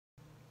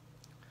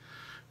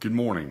Good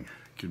morning.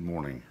 Good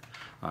morning.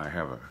 I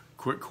have a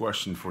quick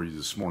question for you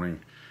this morning,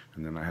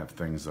 and then I have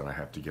things that I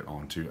have to get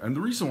on to. And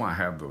the reason why I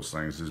have those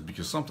things is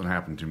because something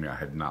happened to me I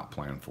had not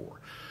planned for.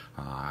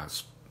 I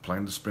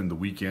planned to spend the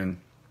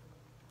weekend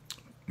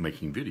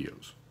making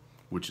videos,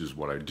 which is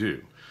what I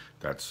do.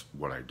 That's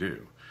what I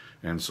do.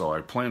 And so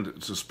I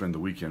planned to spend the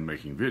weekend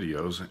making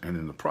videos, and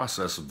in the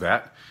process of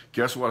that,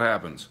 guess what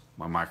happens?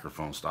 My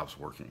microphone stops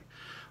working.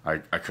 I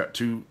cut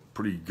two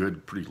pretty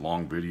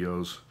long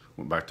videos,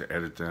 went back to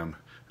edit them,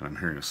 and I'm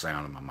hearing a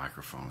sound in my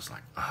microphone. It's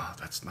like, oh,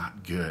 that's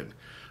not good.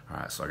 All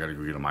right, so I got to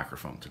go get a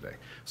microphone today.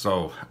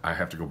 So I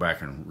have to go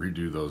back and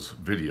redo those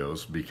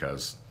videos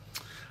because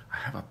I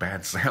have a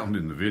bad sound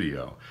in the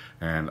video,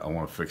 and I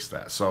want to fix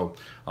that. So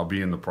I'll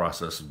be in the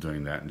process of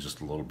doing that in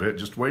just a little bit,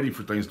 just waiting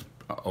for things to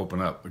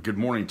open up. Good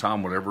morning,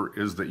 Tom, whatever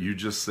it is that you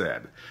just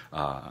said.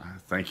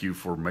 Thank you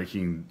for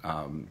making,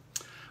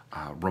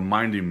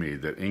 reminding me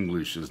that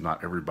English is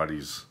not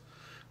everybody's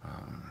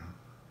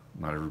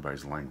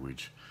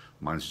language.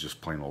 Mine's just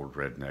plain old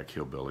redneck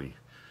hillbilly.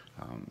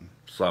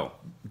 So,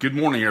 good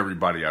morning,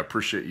 everybody. I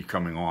appreciate you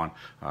coming on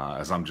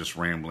as I'm just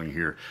rambling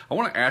here. I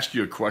want to ask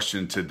you a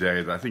question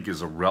today that I think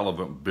is a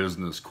relevant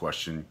business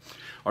question.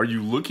 Are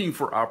you looking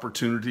for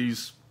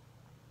opportunities,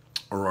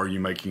 or are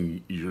you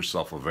making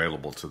yourself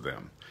available to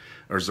them?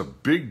 There's a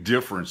big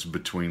difference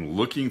between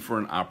looking for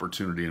an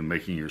opportunity and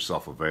making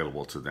yourself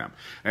available to them.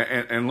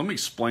 And let me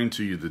explain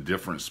to you the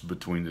difference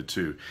between the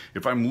two.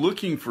 If I'm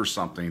looking for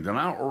something, then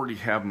I already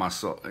have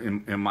myself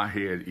in my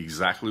head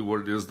exactly what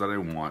it is that I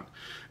want,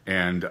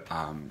 and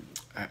I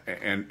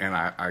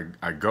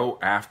go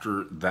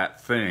after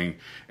that thing,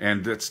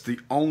 and that's the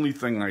only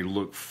thing I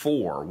look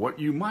for. What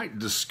you might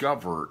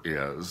discover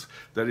is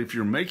that if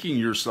you're making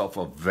yourself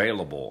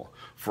available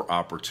for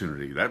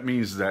opportunity, that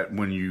means that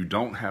when you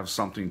don't have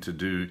something to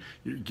do,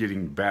 you're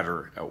getting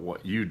better at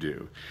what you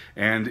do.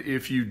 And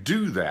if you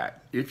do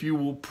that, if you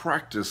will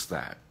practice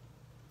that,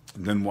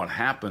 then what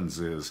happens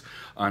is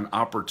an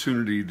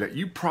opportunity that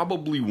you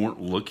probably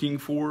weren't looking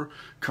for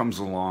comes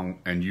along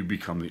and you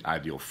become the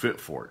ideal fit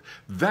for it.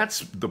 That's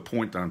the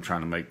point that I'm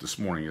trying to make this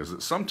morning, is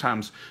that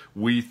sometimes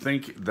we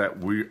think that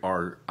we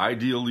are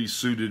ideally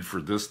suited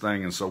for this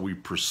thing, and so we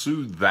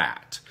pursue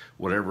that,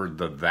 whatever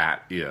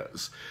that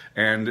is.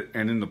 And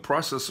in the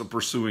process of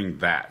pursuing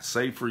that,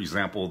 say for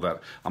example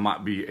that I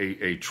might be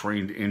a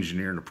trained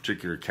engineer in a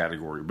particular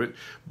category,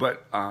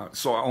 but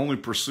so I only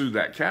pursue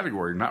that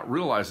category, not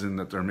realizing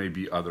that there may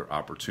be other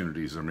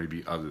opportunities, there may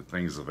be other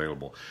things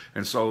available.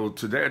 And so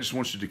today I just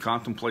want you to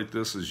contemplate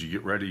this as you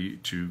get ready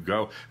to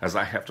go, as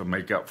I have to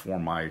make up for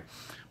my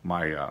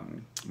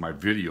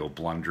video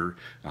blunder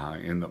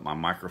in that my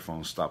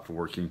microphone stopped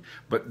working.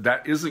 But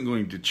that isn't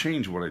going to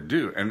change what I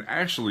do. And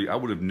actually, I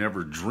would have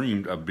never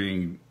dreamed of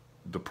being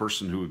the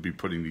person who would be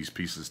putting these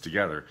pieces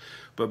together.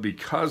 But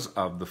because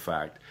of the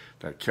fact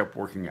that I kept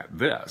working at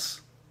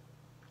this,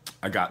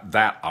 I got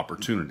that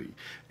opportunity.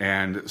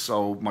 And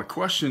so my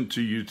question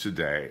to you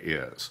today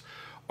is,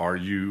 are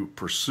you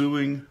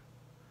pursuing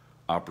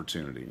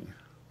opportunity,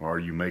 or are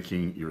you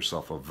making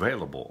yourself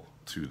available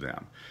to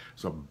them?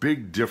 There's a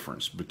big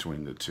difference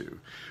between the two.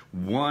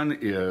 One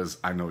is,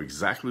 I know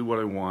exactly what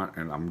I want,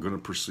 and I'm going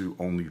to pursue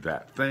only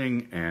that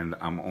thing, and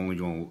I'm only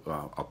going to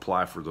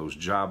apply for those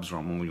jobs, or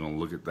I'm only going to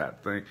look at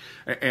that thing.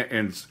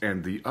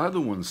 And the other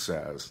one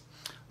says,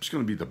 I'm just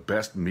going to be the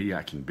best me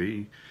I can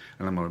be,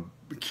 and I'm going to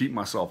keep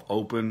myself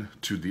open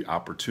to the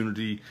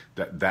opportunity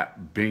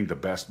that being the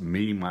best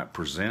me might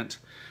present,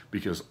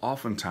 because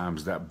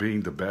oftentimes that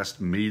being the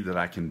best me that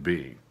I can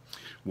be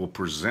will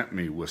present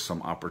me with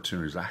some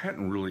opportunities I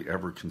hadn't really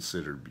ever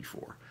considered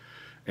before.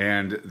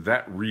 And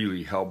that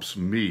really helps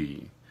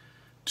me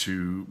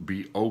to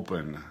be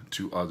open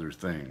to other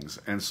things.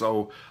 And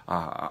so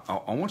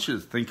I want you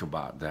to think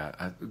about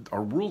that.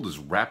 Our world is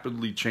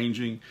rapidly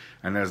changing,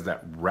 and as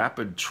that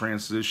rapid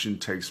transition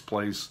takes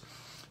place,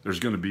 there's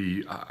going to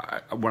be,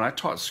 when I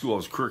taught school, I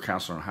was a career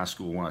counselor in high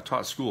school. When I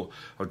taught school,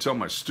 I would tell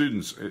my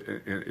students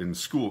in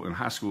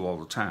high school all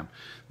the time,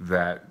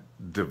 that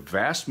the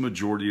vast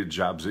majority of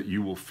jobs that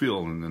you will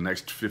fill in the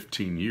next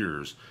 15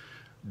 years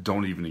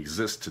don't even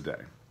exist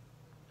today.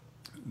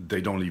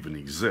 They don't even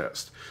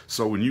exist.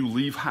 So when you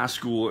leave high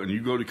school and you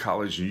go to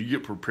college and you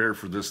get prepared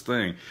for this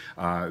thing,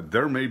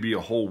 there may be a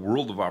whole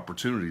world of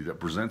opportunity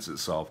that presents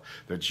itself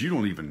that you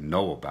don't even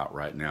know about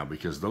right now,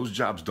 because those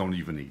jobs don't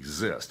even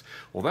exist.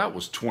 Well, that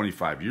was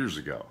 25 years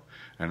ago.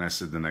 And I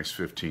said the next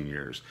 15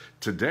 years.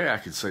 Today I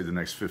could say the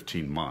next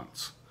 15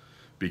 months.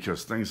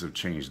 Because things have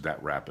changed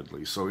that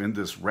rapidly. So in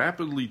this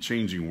rapidly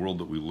changing world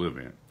that we live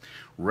in,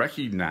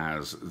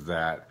 recognize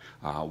that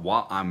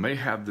while I may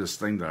have this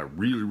thing that I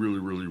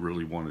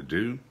really want to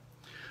do,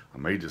 I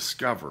may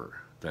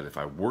discover that if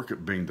I work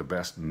at being the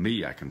best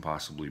me I can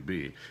possibly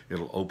be,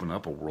 it'll open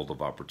up a world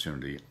of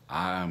opportunity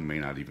I may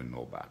not even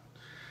know about.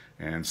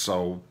 And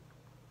so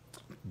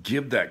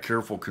give that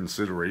careful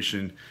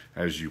consideration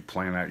as you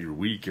plan out your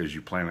week, as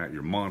you plan out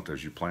your month,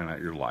 as you plan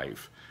out your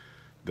life,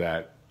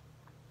 that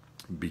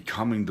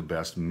becoming the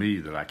best me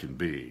that I can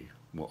be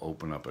will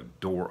open up a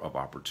door of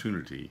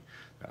opportunity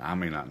that I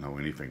may not know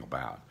anything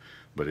about.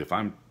 But if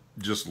I'm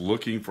just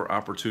looking for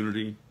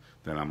opportunity,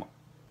 then I'm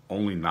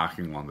only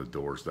knocking on the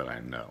doors that I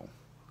know.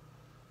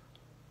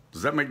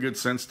 Does that make good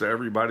sense to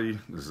everybody?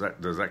 Does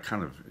that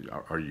kind of,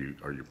 are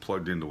you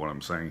plugged into what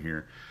I'm saying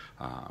here?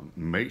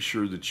 Make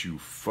sure that you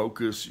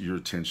focus your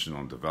attention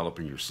on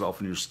developing yourself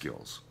and your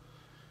skills,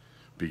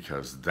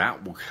 because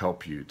that will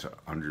help you to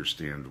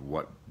understand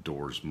what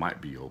doors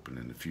might be open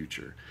in the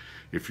future.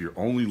 If you're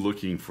only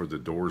looking for the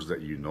doors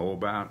that you know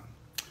about,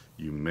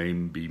 you may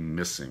be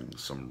missing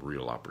some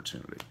real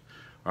opportunity.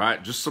 All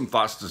right, just some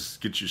thoughts to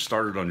get you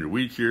started on your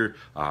week here.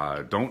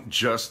 Don't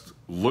just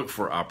look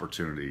for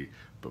opportunity,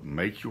 but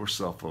make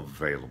yourself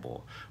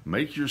available.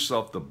 Make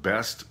yourself the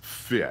best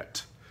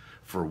fit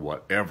for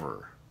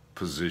whatever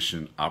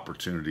position,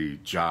 opportunity,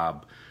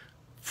 job,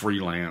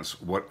 freelance,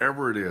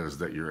 whatever it is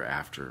that you're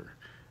after.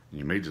 And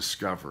you may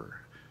discover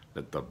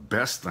that the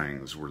best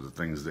things were the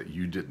things that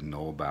you didn't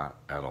know about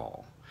at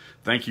all.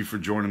 Thank you for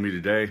joining me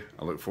today.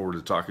 I look forward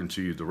to talking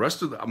to you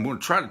I'm going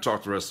to try to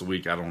talk the rest of the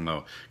week. I don't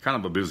know. Kind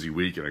of a busy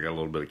week, and I got a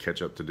little bit of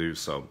catch up to do.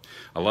 So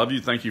I love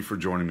you. Thank you for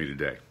joining me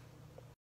today.